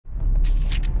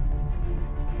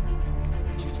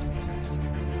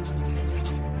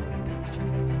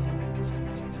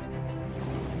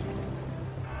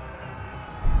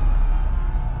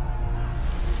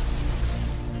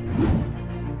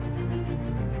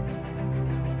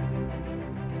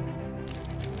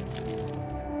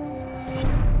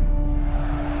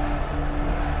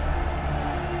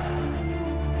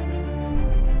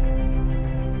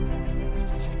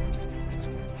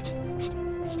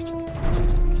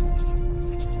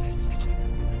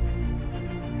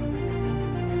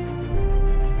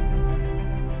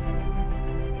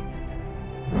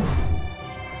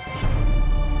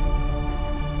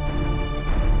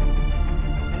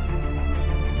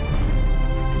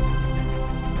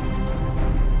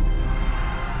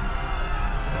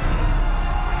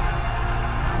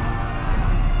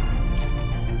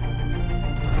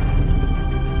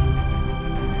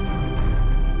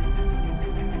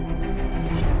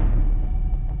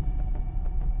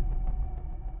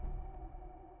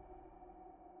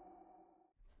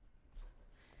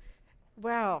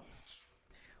Well,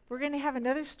 we're going to have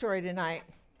another story tonight.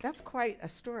 That's quite a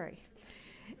story.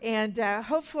 And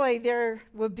hopefully there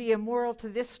will be a moral to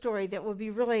this story that will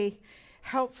be really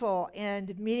helpful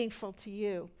and meaningful to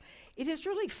you. It is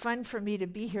really fun for me to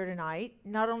be here tonight,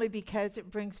 not only because it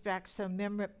brings back so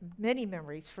many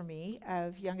memories for me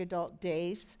of young adult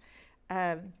days,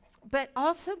 but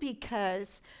also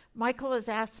because Michael has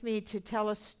asked me to tell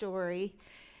a story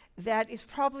that is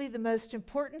probably the most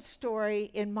important story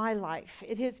in my life.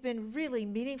 It has been really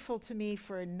meaningful to me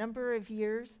for a number of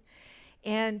years,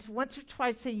 and once or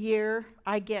twice a year,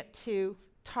 I get to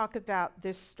talk about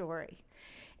this story.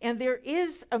 And there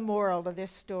is a moral to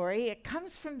this story. It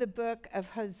comes from the book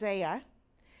of Hosea,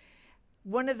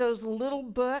 one of those little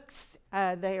books.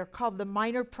 They are called the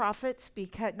Minor Prophets,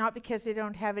 not because they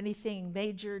don't have anything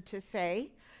major to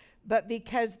say, but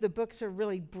because the books are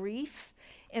really brief.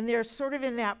 And they're sort of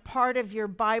in that part of your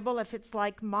Bible, if it's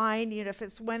like mine, if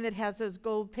it's one that has those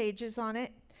gold pages on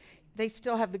it, they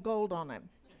still have the gold on them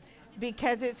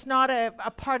because it's not a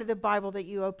part of the Bible that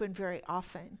you open very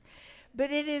often.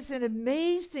 But it is an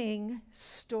amazing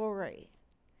story,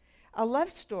 a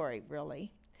love story,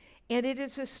 really. And it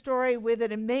is a story with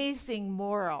an amazing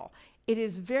moral. It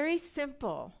is very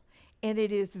simple, and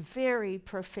it is very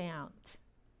profound.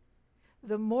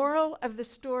 The moral of the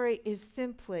story is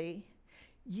simply,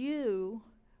 you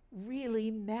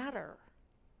really matter.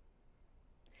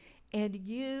 And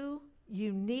you,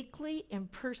 uniquely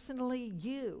and personally,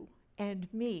 you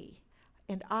and me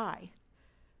and I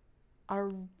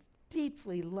are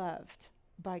deeply loved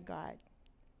by God.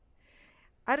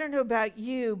 I don't know about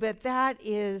you, but that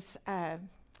is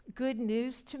good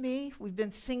news to me. We've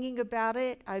been singing about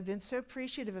it. I've been so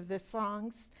appreciative of the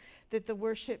songs that the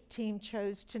worship team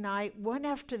chose tonight. One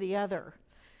after the other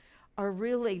are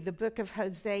really the book of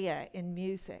Hosea in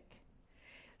music.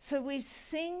 So we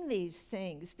sing these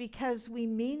things because we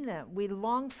mean them. We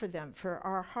long for them for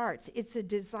our hearts. It's a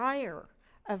desire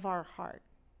of our heart.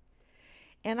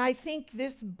 And I think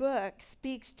this book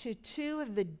speaks to two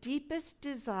of the deepest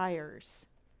desires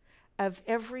of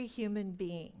every human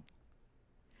being.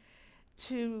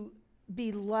 To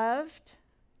be loved,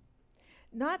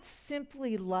 not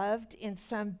simply loved in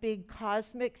some big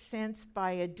cosmic sense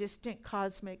by a distant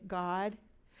cosmic God,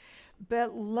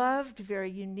 but loved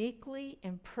very uniquely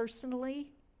and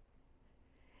personally.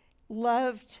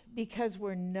 Loved because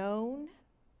we're known,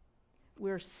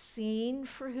 we're seen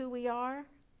for who we are,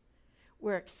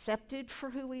 we're accepted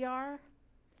for who we are,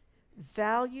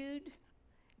 valued,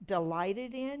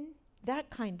 delighted in, that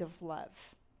kind of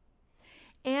love.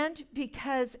 And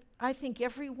because I think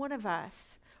every one of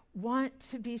us want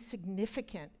to be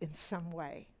significant in some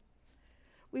way.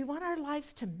 We want our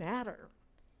lives to matter.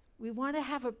 We want to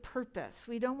have a purpose.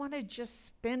 We don't want to just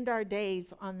spend our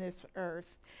days on this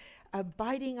earth,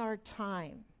 biding our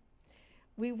time.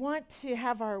 We want to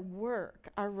have our work,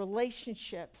 our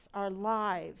relationships, our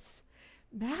lives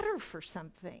matter for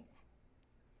something.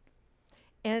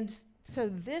 And so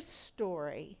this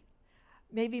story,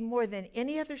 maybe more than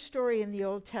any other story in the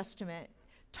Old Testament,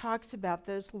 talks about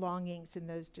those longings and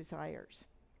those desires.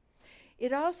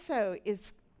 It also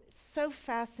is so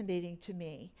fascinating to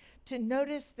me to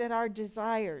notice that our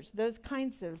desires, those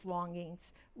kinds of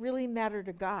longings, really matter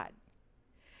to God.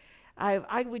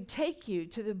 I would take you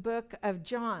to the book of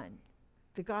John,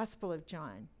 the Gospel of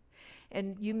John.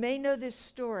 And you may know this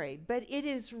story, but it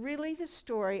is really the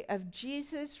story of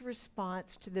Jesus'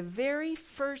 response to the very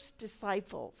first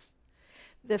disciples,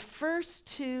 the first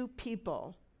two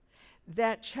people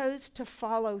that chose to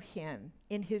follow him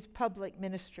in his public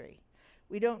ministry.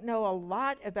 We don't know a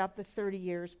lot about the 30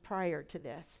 years prior to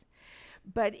this,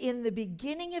 but in the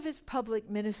beginning of his public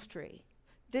ministry,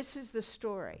 this is the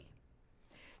story.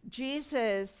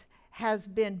 Jesus has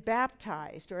been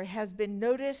baptized or has been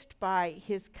noticed by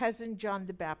his cousin John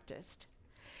the Baptist.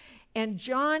 And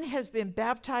John has been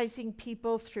baptizing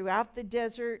people throughout the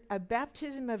desert, a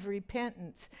baptism of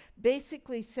repentance,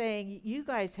 basically saying, you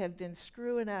guys have been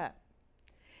screwing up,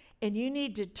 and you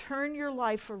need to turn your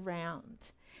life around.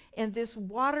 And this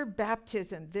water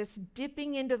baptism, this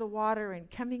dipping into the water and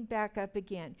coming back up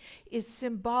again, is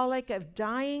symbolic of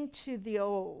dying to the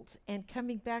old and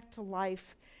coming back to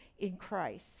life in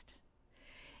Christ.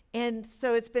 And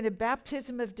so it's been a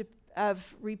baptism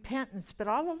of repentance, but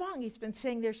all along he's been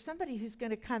saying there's somebody who's going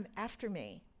to come after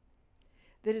me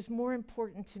that is more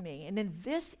important to me. And in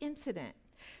this incident,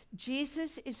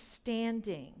 Jesus is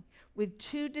standing with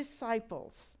two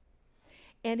disciples,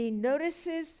 and he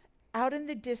notices out in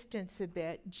the distance a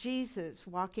bit Jesus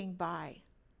walking by.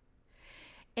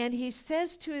 And he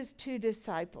says to his two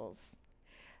disciples,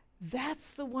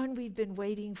 that's the one we've been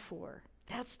waiting for.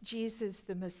 That's Jesus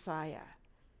the Messiah.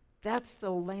 That's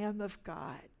the Lamb of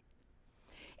God.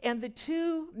 And the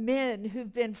two men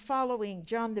who've been following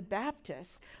John the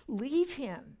Baptist leave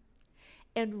him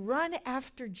and run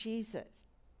after Jesus.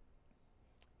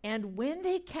 And when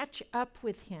they catch up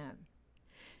with him,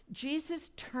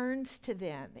 Jesus turns to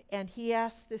them and he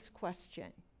asks this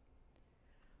question: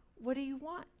 what do you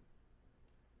want?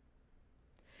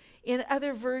 In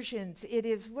other versions, it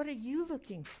is, what are you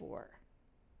looking for?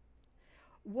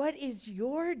 What is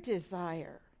your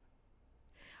desire?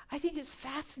 I think it's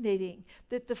fascinating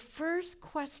that the first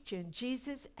question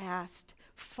Jesus asked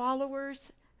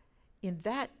followers in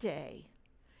that day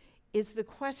is the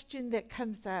question that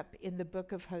comes up in the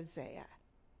book of Hosea.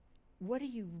 What do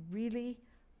you really,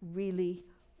 really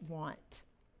want?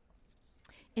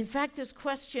 In fact, this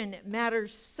question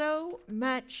matters so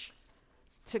much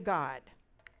to God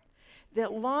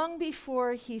that long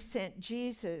before he sent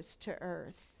Jesus to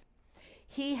earth,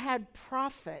 he had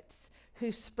prophets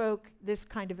who spoke this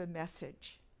kind of a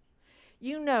message.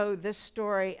 You know the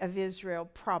story of Israel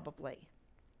probably.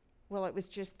 Well, it was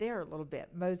just there a little bit,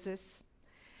 Moses.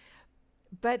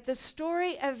 But the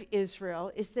story of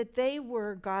Israel is that they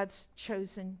were God's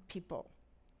chosen people.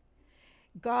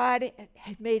 God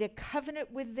had made a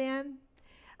covenant with them,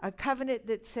 a covenant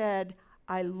that said,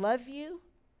 I love you,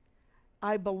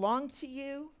 I belong to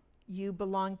you, you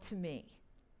belong to me.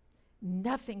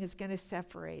 Nothing is going to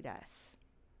separate us.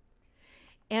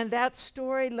 And that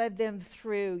story led them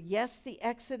through, yes, the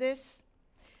Exodus,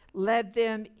 led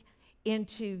them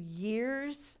into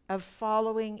years of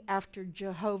following after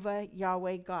Jehovah,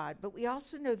 Yahweh God. But we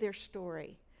also know their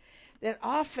story, that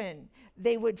often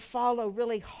they would follow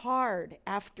really hard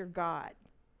after God.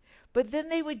 But then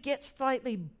they would get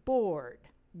slightly bored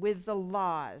with the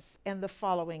laws and the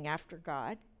following after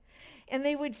God. And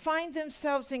they would find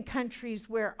themselves in countries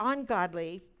where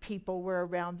ungodly people were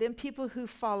around them, people who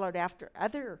followed after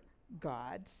other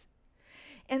gods.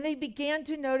 And they began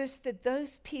to notice that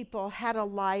those people had a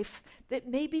life that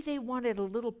maybe they wanted a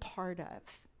little part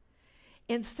of.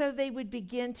 And so they would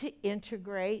begin to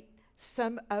integrate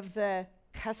some of the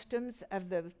customs of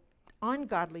the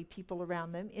ungodly people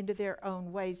around them into their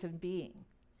own ways of being.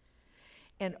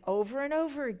 And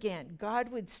over again,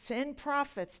 God would send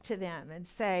prophets to them and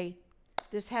say,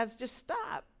 this has to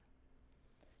stop.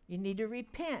 You need to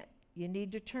repent. You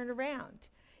need to turn around.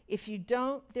 If you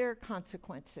don't, there are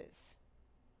consequences.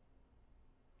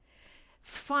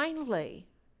 Finally,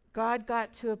 God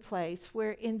got to a place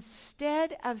where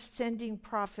instead of sending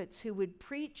prophets who would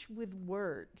preach with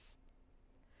words,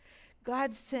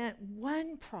 God sent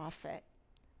one prophet,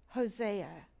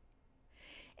 Hosea.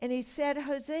 And he said,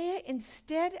 Hosea,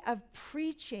 instead of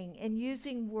preaching and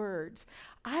using words,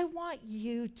 I want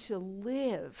you to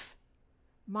live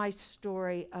my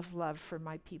story of love for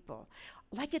my people,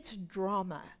 like it's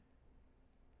drama.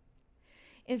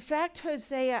 In fact,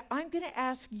 Hosea, I'm going to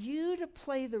ask you to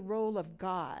play the role of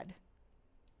God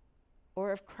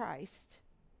or of Christ,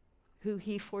 who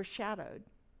he foreshadowed.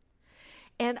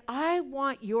 And I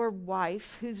want your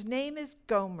wife, whose name is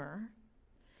Gomer,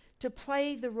 to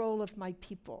play the role of my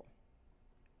people.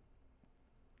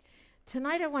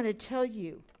 Tonight I want to tell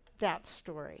you that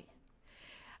story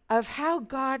of how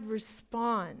God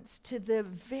responds to the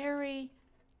very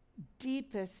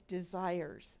deepest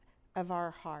desires of our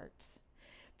hearts.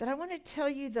 But I want to tell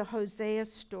you the Hosea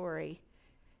story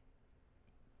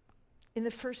in the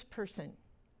first person.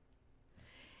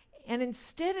 And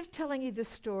instead of telling you the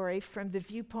story from the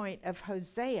viewpoint of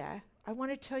Hosea, I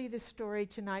want to tell you the story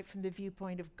tonight from the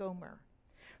viewpoint of Gomer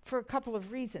for a couple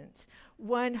of reasons.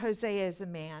 One, Hosea is a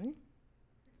man.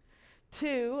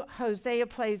 Two, Hosea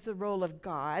plays the role of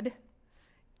God,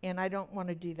 and I don't want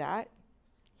to do that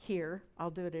here. I'll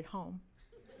do it at home.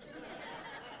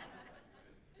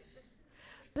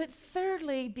 But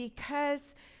thirdly,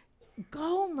 because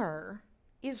Gomer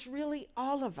is really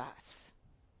all of us.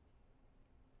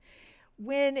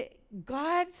 When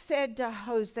God said to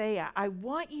Hosea, I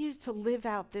want you to live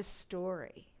out this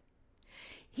story,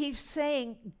 he's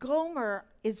saying, Gomer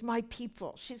is my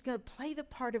people. She's going to play the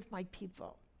part of my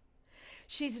people.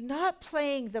 She's not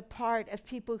playing the part of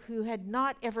people who had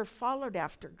not ever followed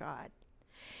after God.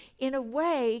 In a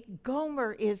way,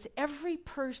 Gomer is every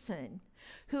person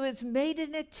who has made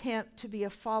an attempt to be a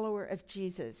follower of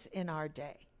Jesus in our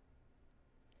day.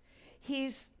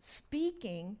 He's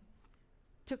speaking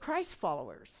to Christ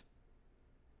followers.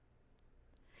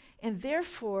 And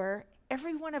therefore,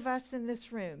 every one of us in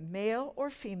this room, male or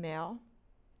female,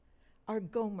 are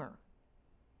Gomer.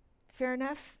 Fair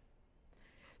enough?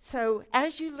 So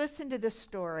as you listen to this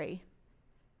story,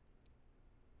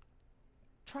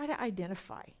 try to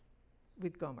identify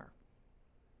with Gomer.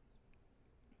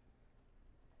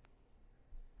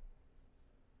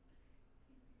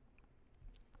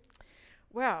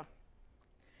 Well,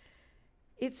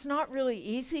 it's not really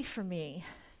easy for me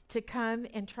to come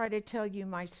and try to tell you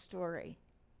my story,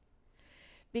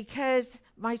 because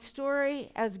my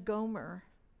story as Gomer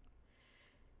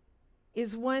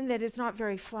is one that is not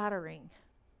very flattering.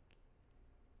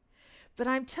 But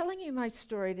I'm telling you my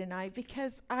story tonight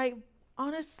because I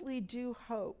honestly do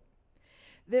hope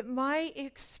that my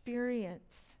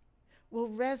experience will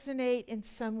resonate in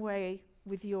some way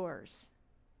with yours.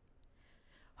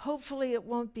 Hopefully, it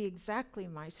won't be exactly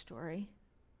my story.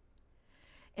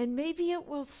 And maybe it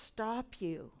will stop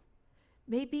you.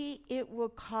 Maybe it will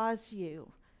cause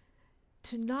you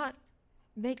to not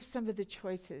make some of the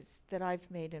choices that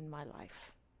I've made in my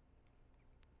life.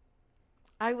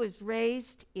 I was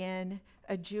raised in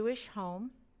a Jewish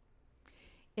home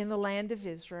in the land of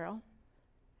Israel.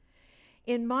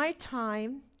 In my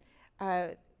time,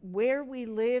 where we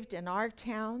lived in our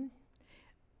town,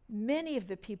 many of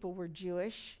the people were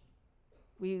Jewish.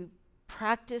 We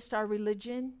practiced our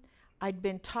religion. I'd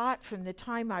been taught from the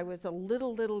time I was a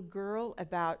little girl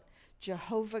about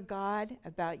Jehovah God,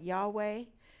 about Yahweh,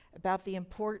 about the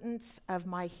importance of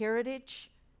my heritage.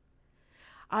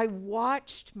 I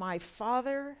watched my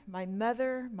father, my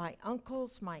mother, my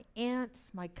uncles, my aunts,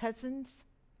 my cousins,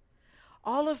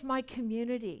 all of my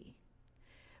community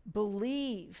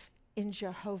believe in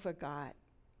Jehovah God.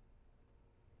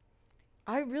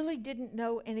 I really didn't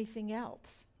know anything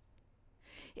else,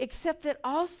 except that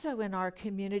also in our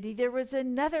community there was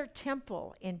another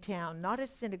temple in town, not a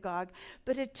synagogue,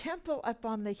 but a temple up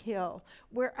on the hill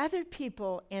where other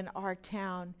people in our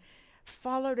town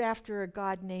followed after a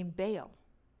god named Baal.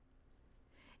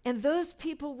 And those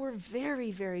people were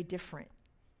very, very different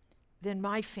than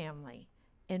my family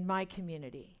and my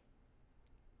community.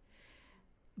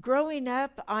 Growing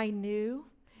up, I knew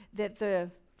that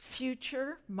the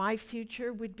future, my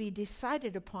future, would be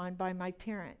decided upon by my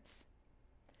parents.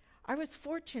 I was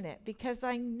fortunate because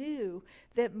I knew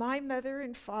that my mother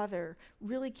and father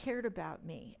really cared about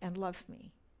me and loved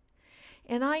me.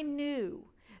 And I knew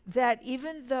that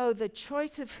even though the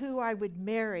choice of who I would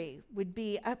marry would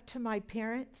be up to my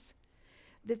parents,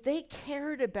 that they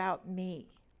cared about me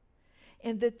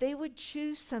and that they would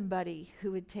choose somebody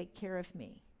who would take care of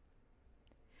me.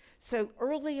 So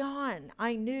early on,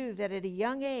 I knew that at a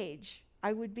young age,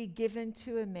 I would be given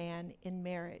to a man in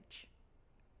marriage.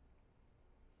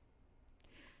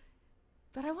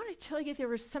 But I want to tell you there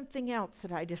was something else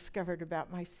that I discovered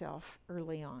about myself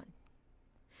early on.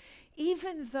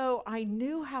 Even though I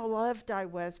knew how loved I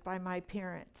was by my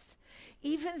parents,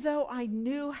 even though I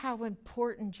knew how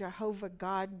important Jehovah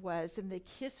God was in the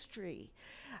history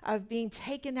of being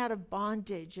taken out of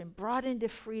bondage and brought into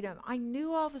freedom, I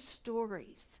knew all the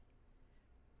stories.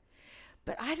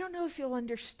 But I don't know if you'll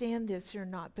understand this or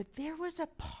not, but there was a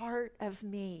part of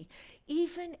me,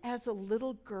 even as a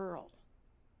little girl,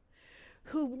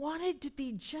 who wanted to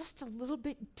be just a little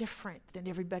bit different than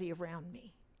everybody around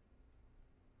me.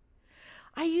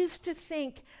 I used to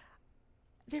think,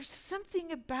 there's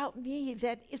something about me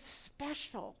that is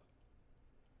special.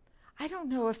 I don't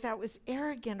know if that was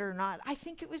arrogant or not. I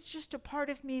think it was just a part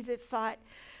of me that thought,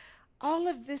 all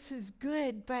of this is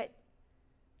good, but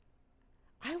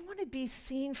I want to be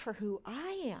seen for who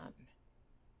I am.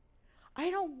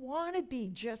 I don't want to be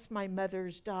just my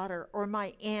mother's daughter or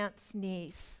my aunt's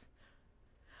niece.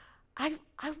 I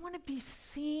want to be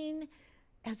seen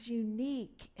as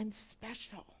unique and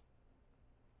special.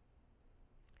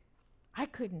 I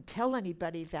couldn't tell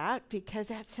anybody that because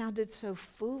that sounded so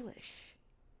foolish.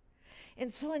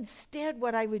 And so instead,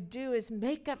 what I would do is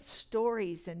make up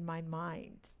stories in my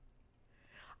mind.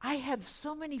 I had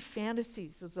so many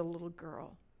fantasies as a little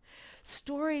girl,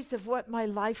 stories of what my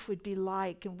life would be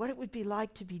like and what it would be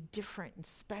like to be different and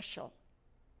special.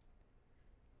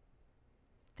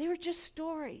 They were just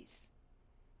stories,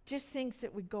 just things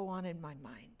that would go on in my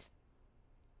mind.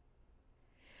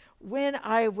 When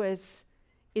I was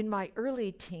in my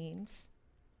early teens,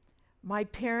 my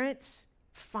parents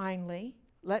finally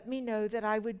let me know that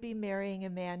I would be marrying a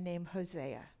man named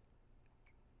Hosea.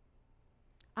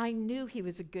 I knew he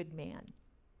was a good man.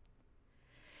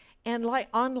 And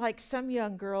unlike some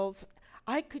young girls,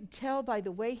 I could tell by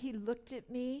the way he looked at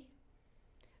me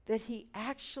that he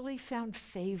actually found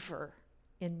favor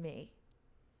in me,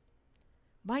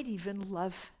 might even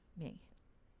love me.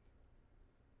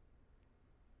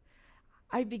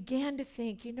 I began to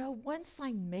think, once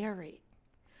I'm married,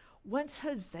 once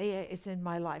Hosea is in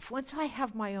my life, once I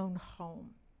have my own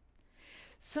home,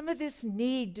 some of this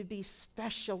need to be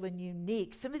special and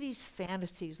unique, some of these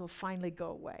fantasies will finally go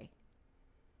away.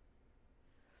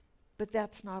 But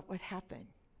that's not what happened.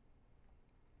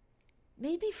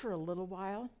 Maybe for a little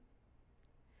while.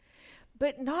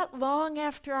 But not long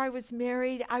after I was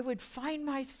married, I would find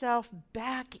myself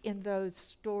back in those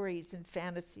stories and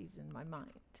fantasies in my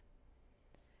mind.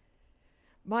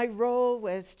 My role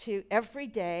was to every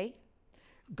day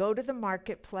go to the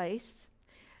marketplace,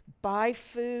 buy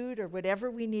food or whatever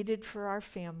we needed for our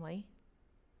family.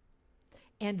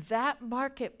 And that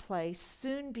marketplace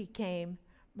soon became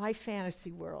my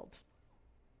fantasy world.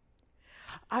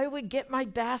 I would get my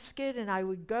basket and I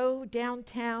would go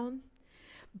downtown.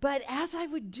 But as I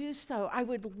would do so, I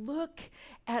would look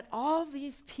at all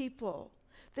these people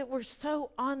that were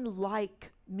so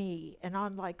unlike me and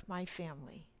unlike my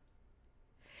family.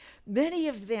 Many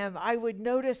of them, I would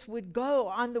notice, would go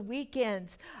on the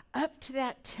weekends up to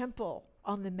that temple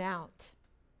on the mount.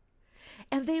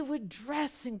 And they would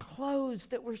dress in clothes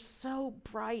that were so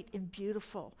bright and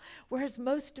beautiful, whereas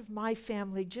most of my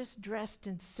family just dressed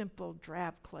in simple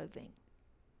drab clothing.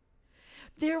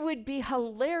 There would be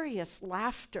hilarious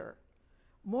laughter,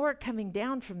 more coming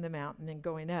down from the mountain than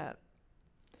going up.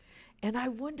 And I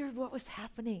wondered what was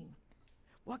happening,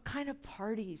 what kind of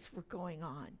parties were going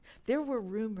on. There were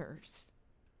rumors.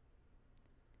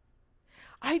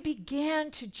 I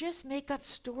began to just make up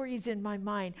stories in my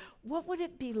mind. What would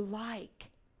it be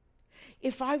like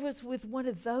if I was with one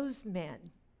of those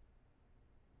men?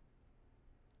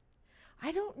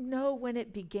 I don't know when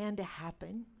it began to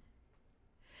happen.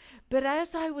 But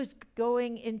as I was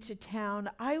going into town,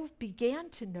 I began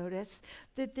to notice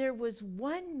that there was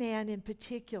one man in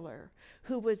particular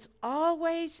who was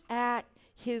always at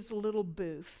his little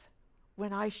booth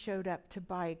when I showed up to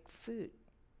buy food.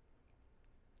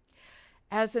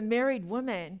 As a married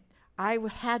woman, I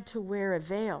had to wear a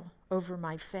veil over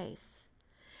my face,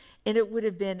 and it would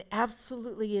have been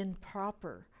absolutely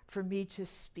improper for me to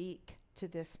speak to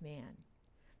this man.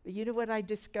 But you know what I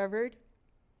discovered?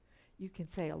 You can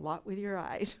say a lot with your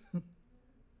eyes.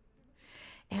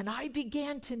 And I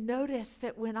began to notice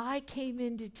that when I came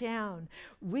into town,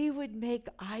 we would make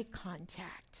eye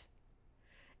contact.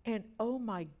 And oh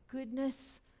my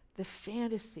goodness, the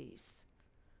fantasies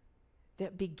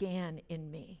that began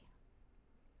in me.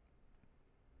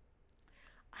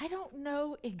 I don't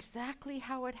know exactly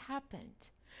how it happened,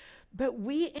 but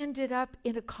we ended up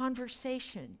in a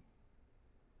conversation.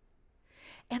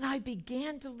 And I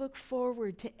began to look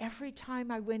forward to every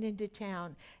time I went into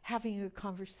town having a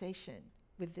conversation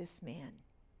with this man.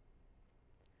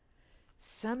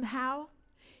 Somehow,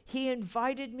 he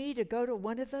invited me to go to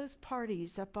one of those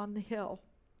parties up on the hill.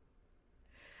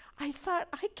 I thought,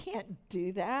 I can't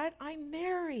do that. I'm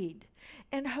married,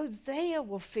 and Hosea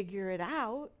will figure it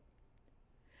out.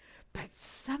 But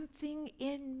something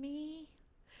in me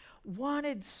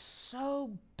wanted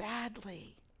so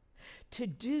badly to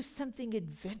do something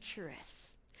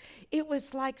adventurous. It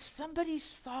was like somebody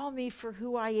saw me for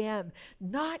who I am,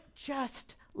 not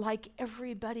just like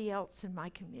everybody else in my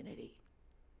community.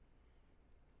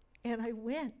 And I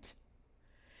went.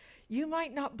 You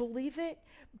might not believe it,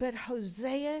 but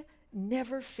Hosea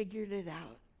never figured it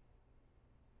out.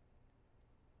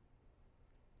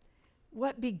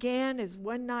 What began as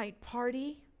one night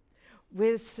party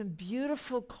with some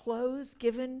beautiful clothes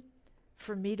given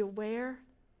for me to wear,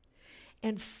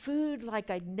 and food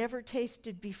like I'd never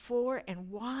tasted before,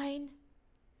 and wine,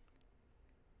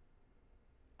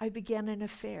 I began an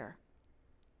affair.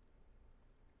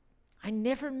 I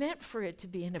never meant for it to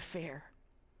be an affair.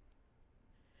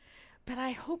 But I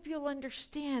hope you'll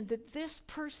understand that this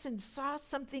person saw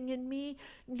something in me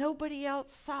nobody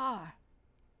else saw.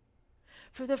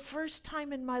 For the first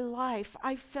time in my life,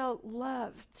 I felt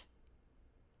loved,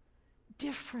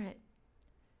 different,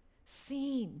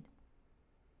 seen.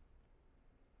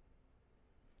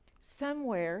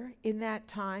 Somewhere in that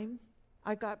time,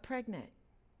 I got pregnant.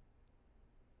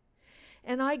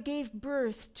 And I gave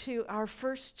birth to our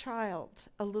first child,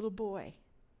 a little boy.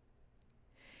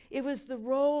 It was the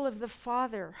role of the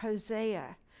father,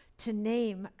 Hosea, to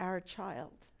name our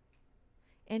child.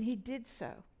 And he did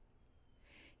so.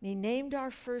 And he named our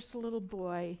first little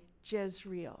boy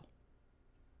Jezreel.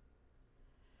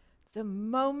 The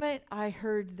moment I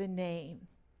heard the name,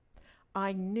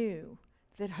 I knew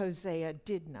that Hosea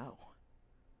did know.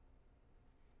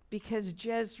 Because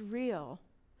Jezreel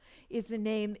is a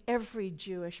name every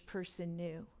Jewish person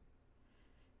knew.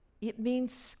 It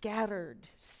means scattered,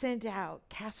 sent out,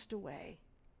 cast away.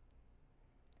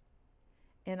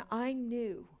 And I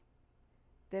knew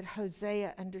that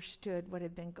Hosea understood what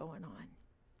had been going on.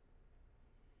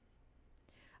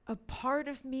 A part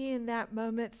of me in that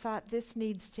moment thought, this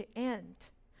needs to end.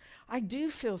 I do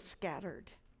feel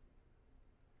scattered.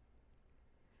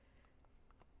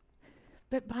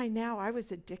 But by now, I was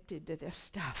addicted to this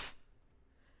stuff.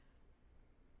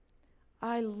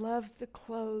 I loved the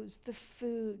clothes, the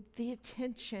food, the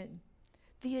attention,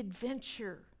 the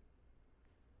adventure.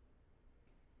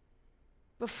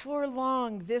 Before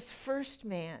long, this first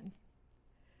man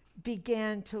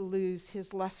began to lose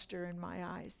his luster in my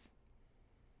eyes.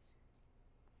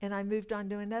 And I moved on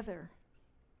to another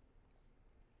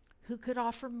who could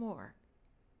offer more.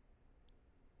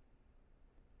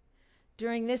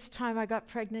 During this time, I got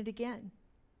pregnant again.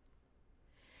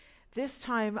 This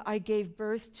time, I gave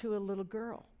birth to a little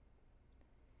girl.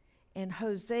 And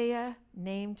Hosea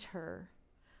named her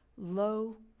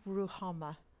Lo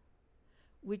Ruhama,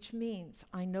 which means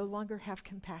I no longer have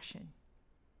compassion.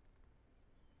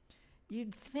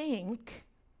 You'd think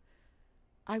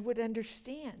I would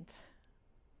understand.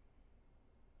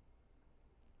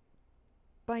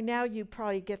 By now, you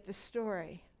probably get the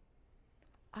story.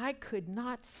 I could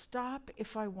not stop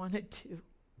if I wanted to.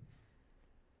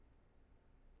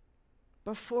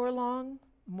 Before long,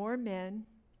 more men,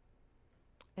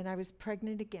 and I was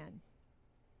pregnant again.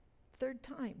 Third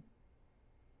time.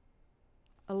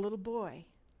 A little boy.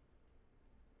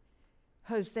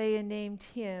 Hosea named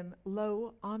him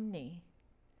Lo Omni,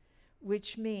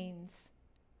 which means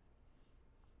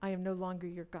I am no longer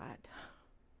your God.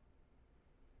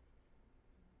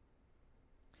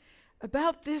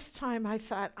 About this time, I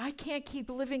thought, I can't keep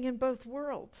living in both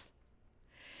worlds.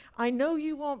 I know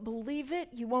you won't believe it.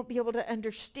 You won't be able to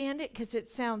understand it because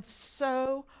it sounds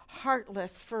so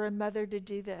heartless for a mother to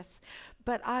do this.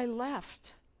 But I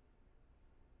left.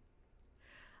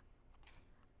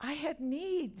 I had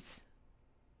needs.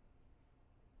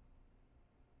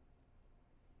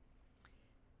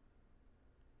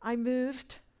 I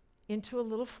moved into a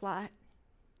little flat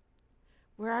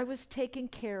where I was taken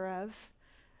care of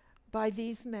by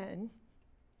these men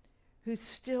who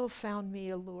still found me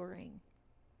alluring.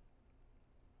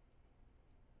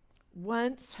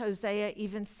 Once, Hosea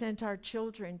even sent our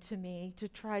children to me to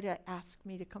try to ask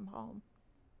me to come home.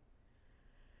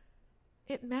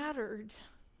 It mattered,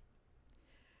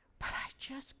 but I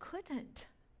just couldn't.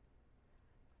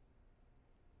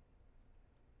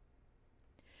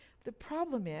 The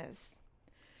problem is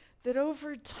that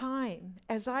over time,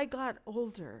 as I got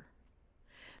older,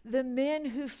 the men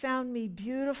who found me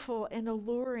beautiful and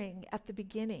alluring at the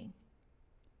beginning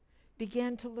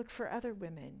began to look for other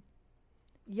women,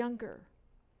 younger,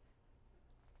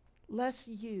 less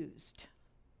used,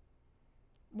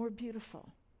 more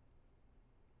beautiful.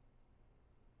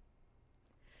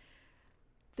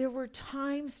 There were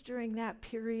times during that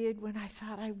period when I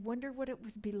thought, I wonder what it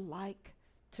would be like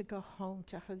to go home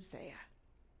to Hosea.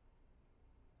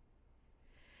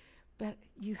 But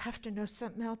you have to know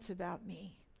something else about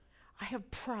me. I have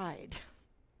pride.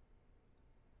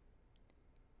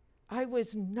 I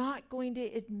was not going to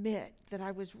admit that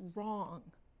I was wrong.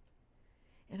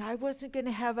 And I wasn't going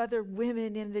to have other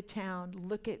women in the town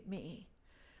look at me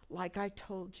like I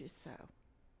told you so.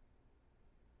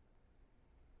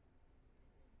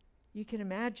 You can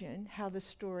imagine how the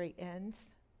story ends.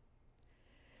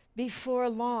 Before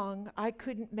long, I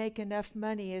couldn't make enough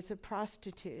money as a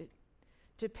prostitute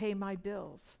to pay my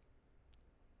bills.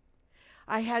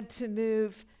 I had to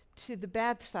move to the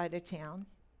bad side of town.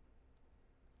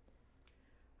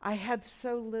 I had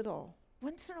so little.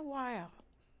 Once in a while,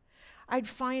 I'd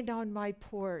find on my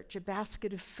porch a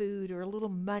basket of food or a little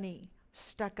money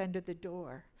stuck under the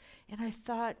door. And I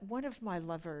thought, one of my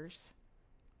lovers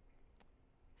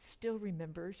still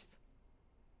remembers.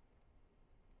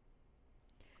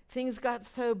 Things got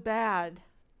so bad,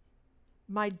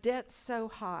 my debt so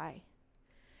high,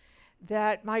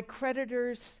 that my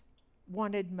creditors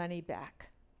wanted money back.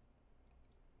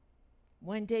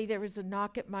 One day there was a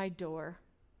knock at my door,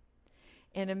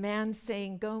 and a man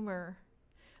saying, Gomer,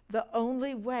 the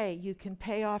only way you can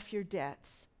pay off your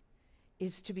debts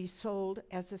is to be sold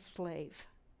as a slave.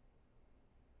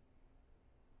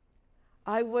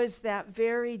 I was that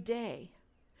very day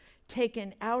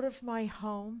taken out of my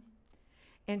home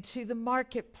and to the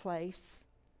marketplace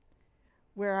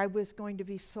where I was going to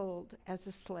be sold as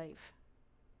a slave.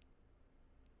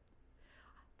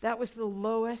 That was the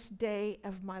lowest day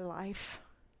of my life.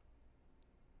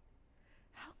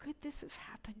 How could this have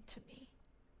happened to me?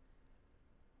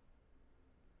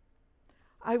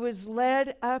 I was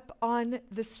led up on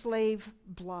the slave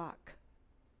block.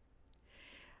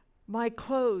 My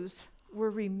clothes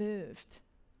were removed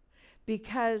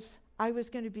because I was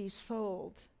going to be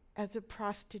sold as a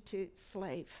prostitute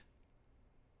slave.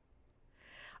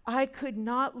 I could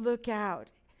not look out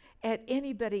at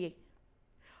anybody.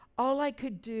 All I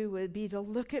could do would be to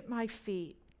look at my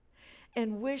feet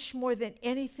and wish more than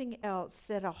anything else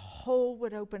that a hole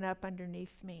would open up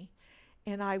underneath me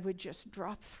and I would just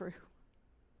drop through.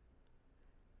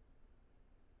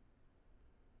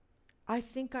 I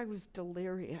think I was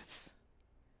delirious.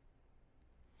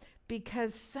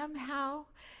 Because somehow,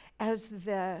 as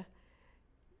the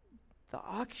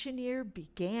auctioneer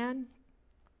began,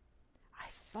 I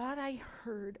thought I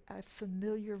heard a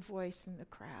familiar voice in the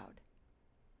crowd.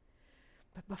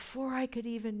 But before I could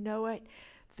even know it,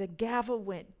 the gavel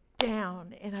went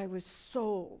down and I was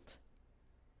sold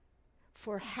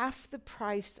for half the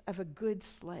price of a good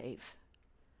slave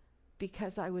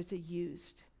because I was a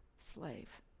used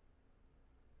slave.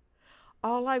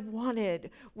 All I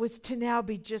wanted was to now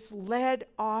be just led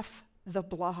off the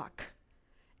block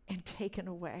and taken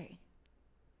away.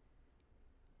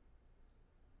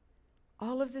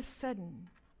 All of a sudden,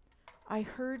 I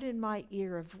heard in my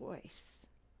ear a voice,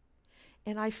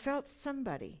 and I felt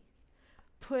somebody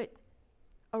put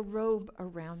a robe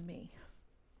around me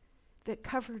that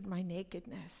covered my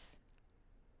nakedness.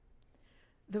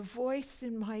 The voice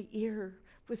in my ear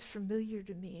was familiar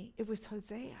to me. It was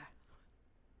Hosea.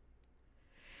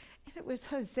 And it was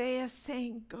Hosea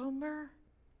saying, Gomer,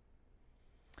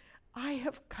 I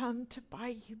have come to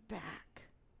buy you back.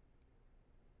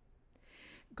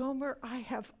 Gomer, I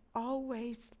have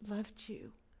always loved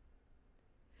you.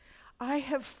 I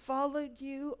have followed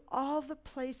you all the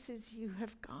places you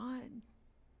have gone.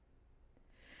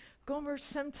 Gomer,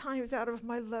 sometimes out of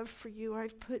my love for you,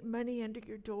 I've put money under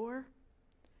your door,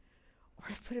 or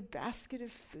I've put a basket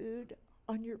of food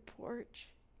on your porch.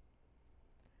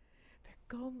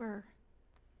 But Gomer,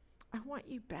 I want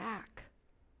you back.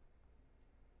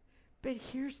 But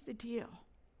here's the deal.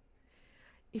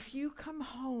 If you come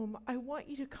home, I want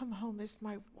you to come home as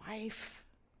my wife,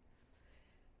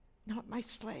 not my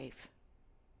slave.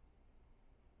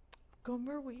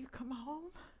 Gomer, will you come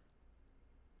home?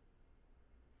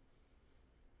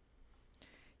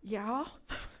 Yeah,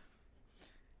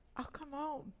 I'll come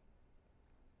home.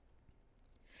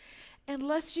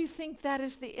 Unless you think that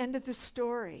is the end of the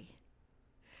story,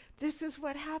 this is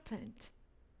what happened.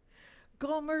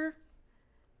 Gomer,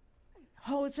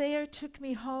 Hosea took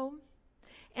me home,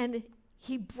 and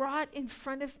he brought in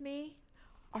front of me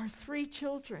our 3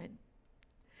 children.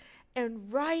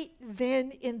 And right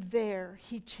then and there,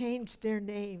 he changed their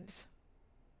names.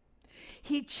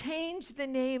 He changed the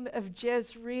name of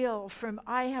Jezreel from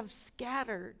I have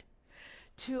scattered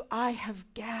to I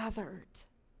have gathered.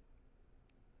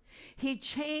 He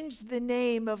changed the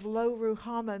name of Lo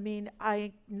Ruhama, meaning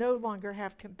I no longer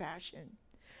have compassion,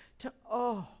 to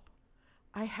oh,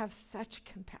 I have such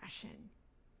compassion.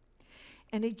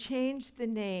 And he changed the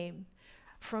name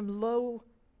from Lo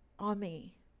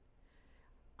Ami,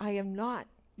 I am not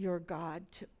your God,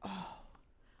 to oh,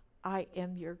 I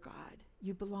am your God.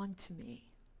 You belong to me.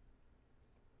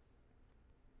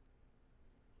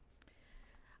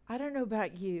 I don't know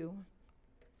about you,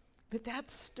 but that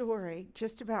story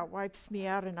just about wipes me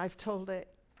out, and I've told it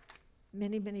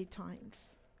many, many times.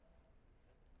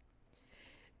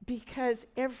 Because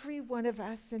every one of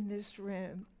us in this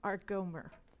room are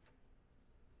Gomer.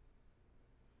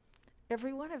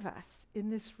 Every one of us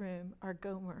in this room are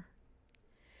Gomer.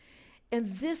 And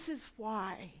this is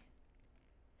why.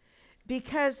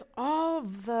 Because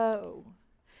although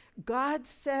God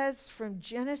says from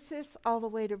Genesis all the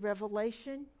way to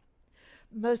Revelation,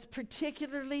 most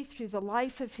particularly through the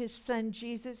life of his son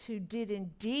Jesus, who did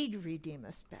indeed redeem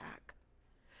us back,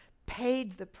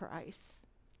 paid the price,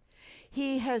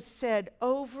 he has said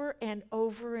over and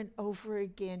over and over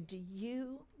again, do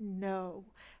you know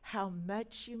how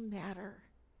much you matter?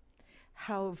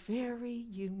 How very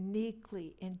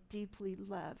uniquely and deeply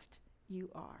loved you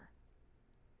are.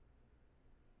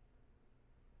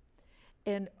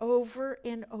 And over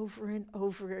and over and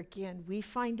over again, we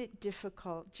find it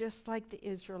difficult, just like the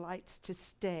Israelites, to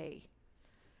stay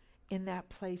in that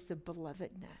place of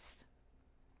belovedness.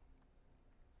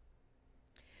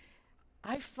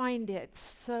 I find it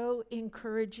so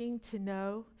encouraging to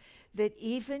know that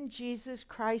even Jesus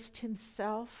Christ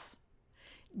himself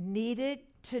needed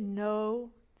to know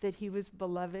that he was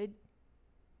beloved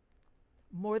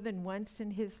more than once in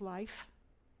his life.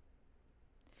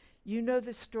 You know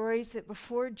the stories that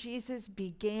before Jesus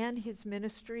began his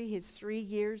ministry, his 3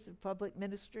 years of public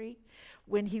ministry,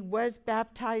 when he was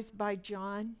baptized by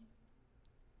John,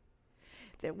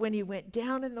 that when he went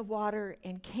down in the water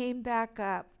and came back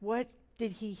up, what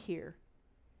did he hear?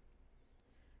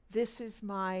 This is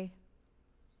my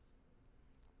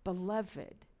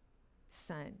beloved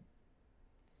Son,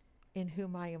 in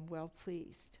whom I am well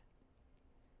pleased.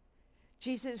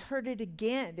 Jesus heard it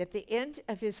again at the end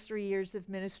of his 3 years of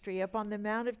ministry up on the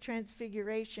Mount of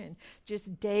Transfiguration,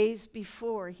 just days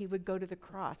before he would go to the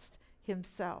cross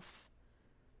himself.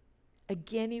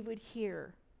 Again he would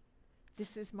hear,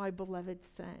 this is my beloved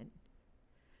Son.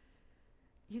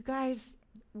 You guys,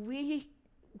 we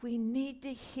need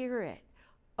to hear it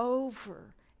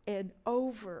over and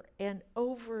over and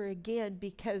over again,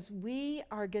 because we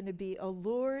are going to be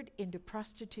allured into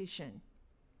prostitution.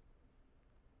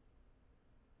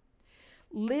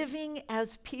 Living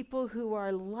as people who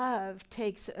are loved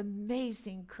takes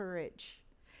amazing courage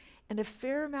and a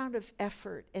fair amount of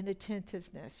effort and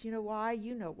attentiveness. You know why?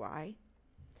 You know why.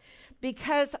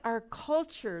 Because our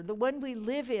culture, the one we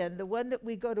live in, the one that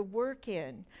we go to work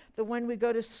in, the one we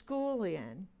go to school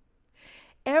in,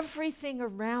 everything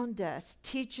around us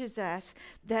teaches us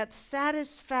that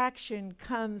satisfaction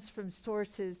comes from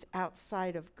sources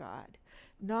outside of God,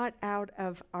 not out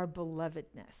of our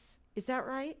belovedness. Is that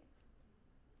right?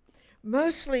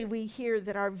 Mostly we hear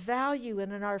that our value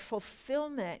and in our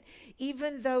fulfillment,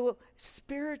 even though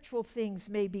spiritual things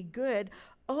may be good,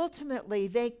 ultimately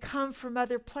they come from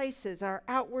other places: our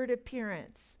outward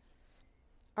appearance,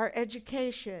 our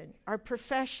education, our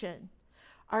profession,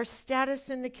 our status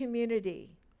in the community,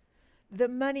 the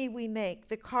money we make,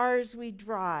 the cars we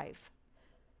drive.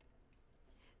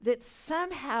 That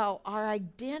somehow our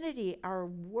identity, our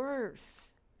worth,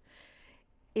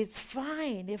 is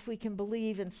fine if we can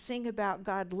believe and sing about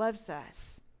God loves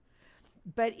us.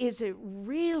 But is it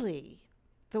really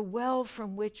the well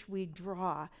from which we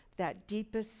draw that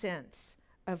deepest sense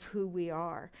of who we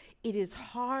are? It is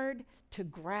hard to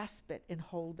grasp it and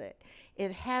hold it.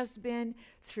 It has been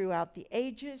throughout the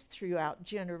ages, throughout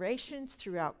generations,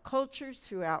 throughout cultures,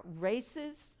 throughout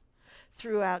races,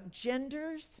 throughout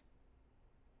genders.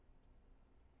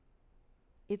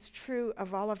 It's true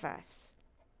of all of us.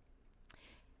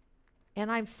 And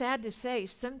I'm sad to say,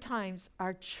 sometimes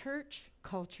our church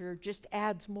culture just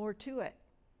adds more to it,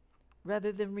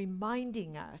 rather than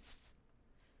reminding us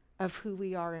of who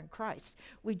we are in Christ.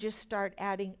 We just start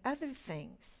adding other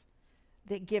things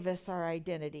that give us our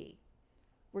identity.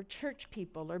 We're church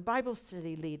people or Bible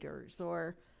study leaders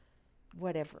or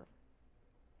whatever.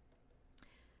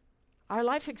 Our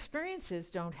life experiences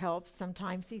don't help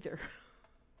sometimes either.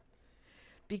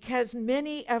 Because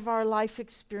many of our life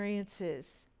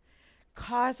experiences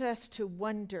cause us to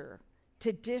wonder,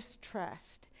 to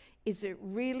distrust, is it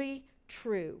really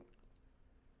true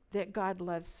that God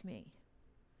loves me?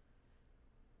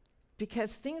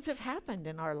 Because things have happened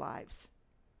in our lives.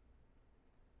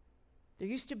 There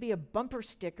used to be a bumper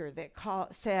sticker that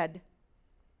said,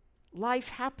 "Life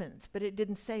happens," but it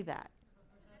didn't say that.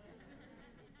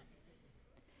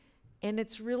 And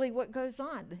it's really what goes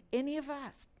on. Any of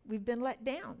us, we've been let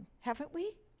down, haven't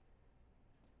we?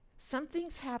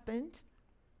 Something's happened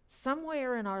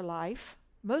somewhere in our life.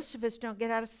 Most of us don't get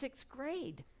out of 6th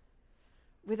grade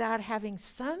without having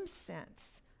some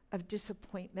sense of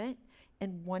disappointment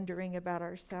and wondering about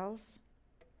ourselves.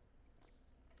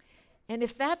 And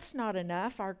if that's not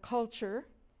enough, our culture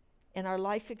and our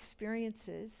life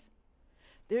experiences,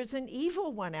 there's an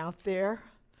evil one out there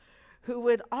who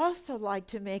would also like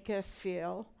to make us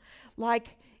feel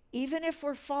like, even if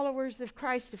we're followers of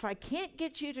Christ, if I can't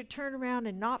get you to turn around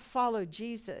and not follow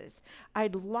Jesus,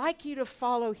 I'd like you to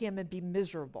follow him and be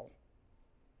miserable.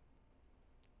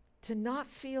 To not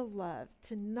feel loved,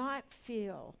 to not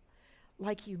feel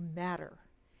like you matter,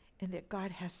 and that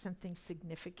God has something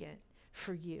significant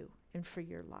for you and for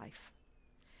your life.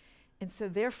 And so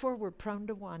therefore we're prone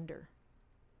to wander.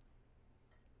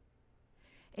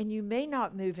 And you may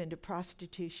not move into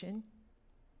prostitution.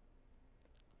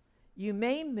 You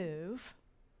may move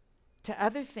to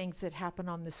other things that happen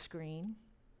on the screen.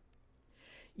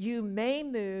 You may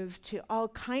move to all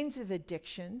kinds of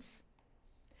addictions,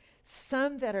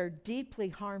 some that are deeply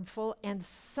harmful and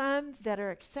some that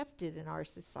are accepted in our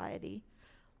society,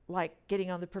 like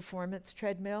getting on the performance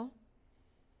treadmill,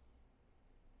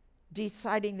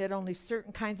 deciding that only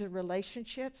certain kinds of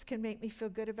relationships can make me feel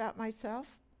good about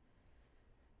myself,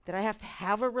 that I have to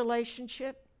have a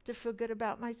relationship to feel good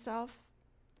about myself.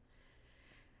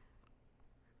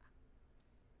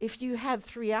 If you had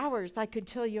 3 hours, I could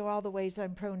tell you all the ways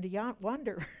I'm prone to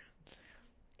wander.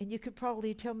 And you could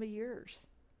probably tell me yours.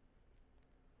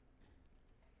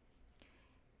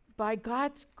 By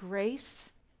God's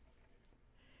grace,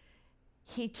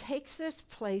 he takes us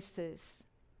places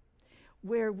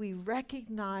where we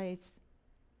recognize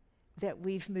that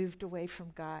we've moved away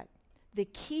from God. The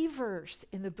key verse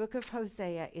in the book of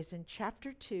Hosea is in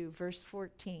chapter 2, verse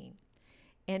 14.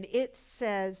 And it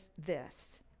says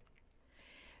this,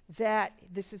 that,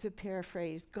 this is a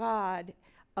paraphrase, God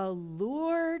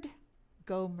allured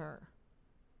Gomer,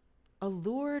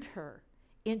 allured her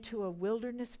into a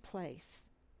wilderness place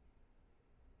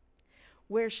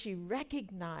where she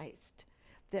recognized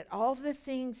that all the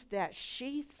things that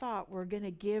she thought were going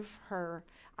to give her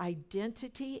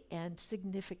identity and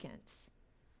significance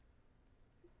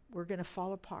were going to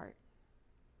fall apart.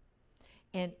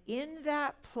 And in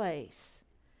that place,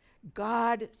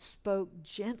 God spoke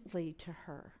gently to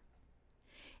her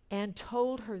and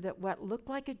told her that what looked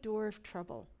like a door of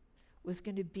trouble was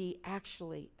going to be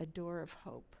actually a door of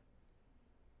hope.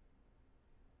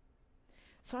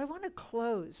 So I want to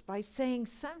close by saying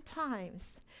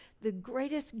sometimes the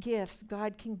greatest gifts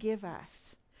God can give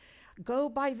us go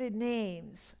by the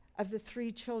names of the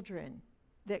 3 children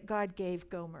that God gave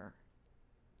Gomer.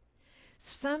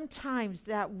 Sometimes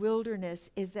that wilderness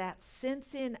is that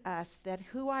sense in us that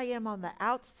who I am on the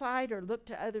outside or look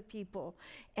to other people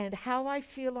and how I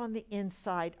feel on the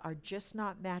inside are just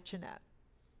not matching up.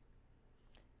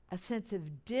 A sense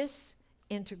of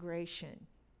disintegration.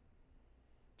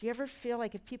 Do you ever feel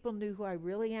like if people knew who I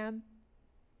really am?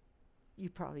 You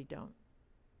probably don't.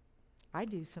 I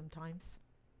do sometimes.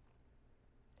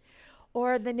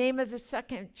 Or the name of the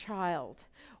second child,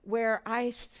 where I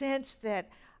sense that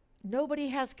nobody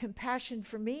has compassion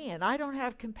for me and I don't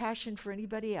have compassion for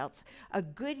anybody else. A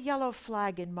good yellow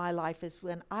flag in my life is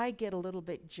when I get a little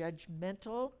bit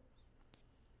judgmental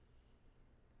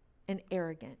and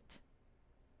arrogant.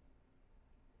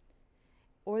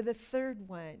 Or the third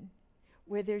one,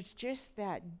 where there's just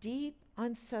that deep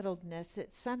unsettledness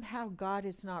that somehow God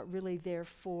is not really there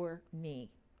for me.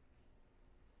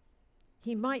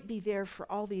 He might be there for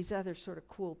all these other sort of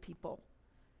cool people,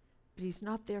 but he's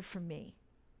not there for me.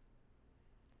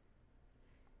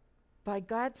 By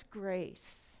God's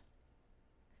grace,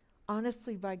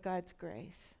 honestly, by God's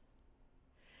grace,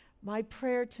 my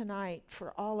prayer tonight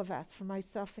for all of us, for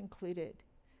myself included,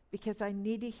 because I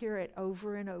need to hear it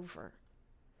over and over,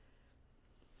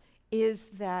 is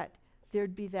that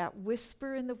there'd be that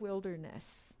whisper in the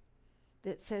wilderness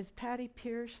that says, Patti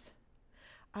Pierce,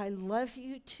 I love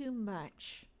you too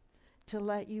much to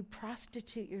let you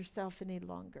prostitute yourself any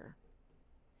longer.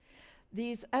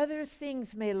 These other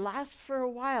things may last for a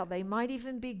while. They might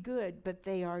even be good, but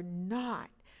they are not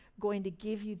going to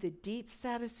give you the deep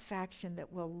satisfaction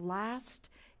that will last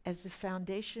as the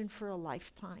foundation for a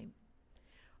lifetime.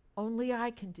 Only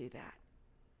I can do that.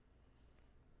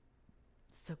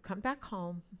 So come back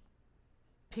home,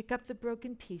 pick up the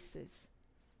broken pieces.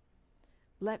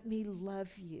 Let me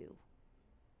love you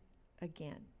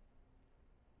again.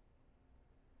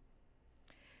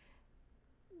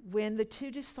 When the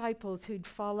 2 disciples who'd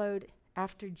followed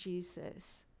after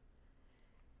Jesus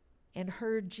and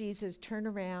heard Jesus turn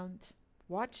around,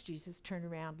 watch Jesus turn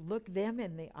around, look them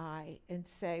in the eye and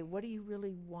say, what do you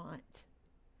really want?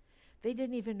 They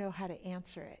didn't even know how to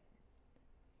answer it.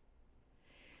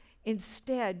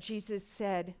 Instead, Jesus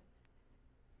said,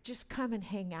 just come and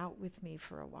hang out with me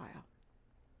for a while.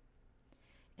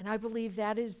 And I believe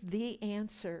that is the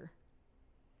answer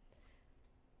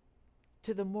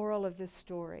to the moral of this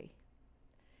story.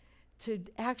 To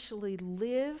actually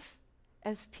live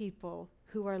as people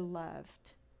who are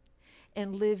loved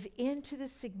and live into the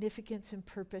significance and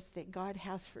purpose that God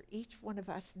has for each one of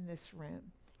us in this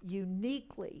room,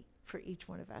 uniquely for each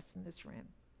one of us in this room,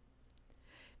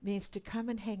 means to come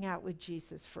and hang out with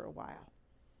Jesus for a while.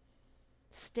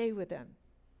 Stay with him.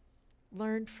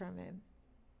 Learn from him.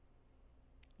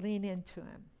 Lean into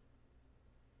him.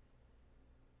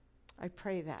 I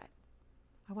pray that.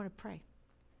 I want to pray.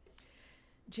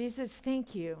 Jesus,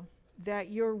 thank you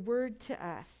that your word to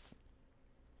us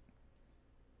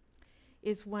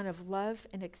is one of love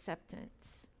and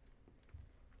acceptance,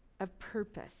 of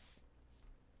purpose.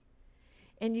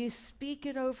 And you speak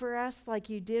it over us like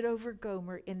you did over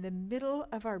Gomer in the middle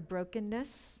of our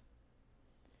brokenness,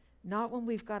 not when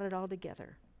we've got it all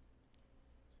together.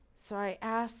 So I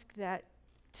ask that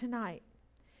tonight,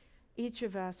 each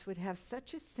of us would have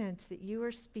such a sense that you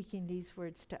are speaking these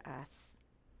words to us,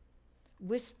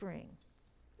 whispering,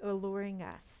 alluring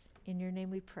us. In your name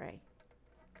we pray.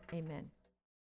 Amen.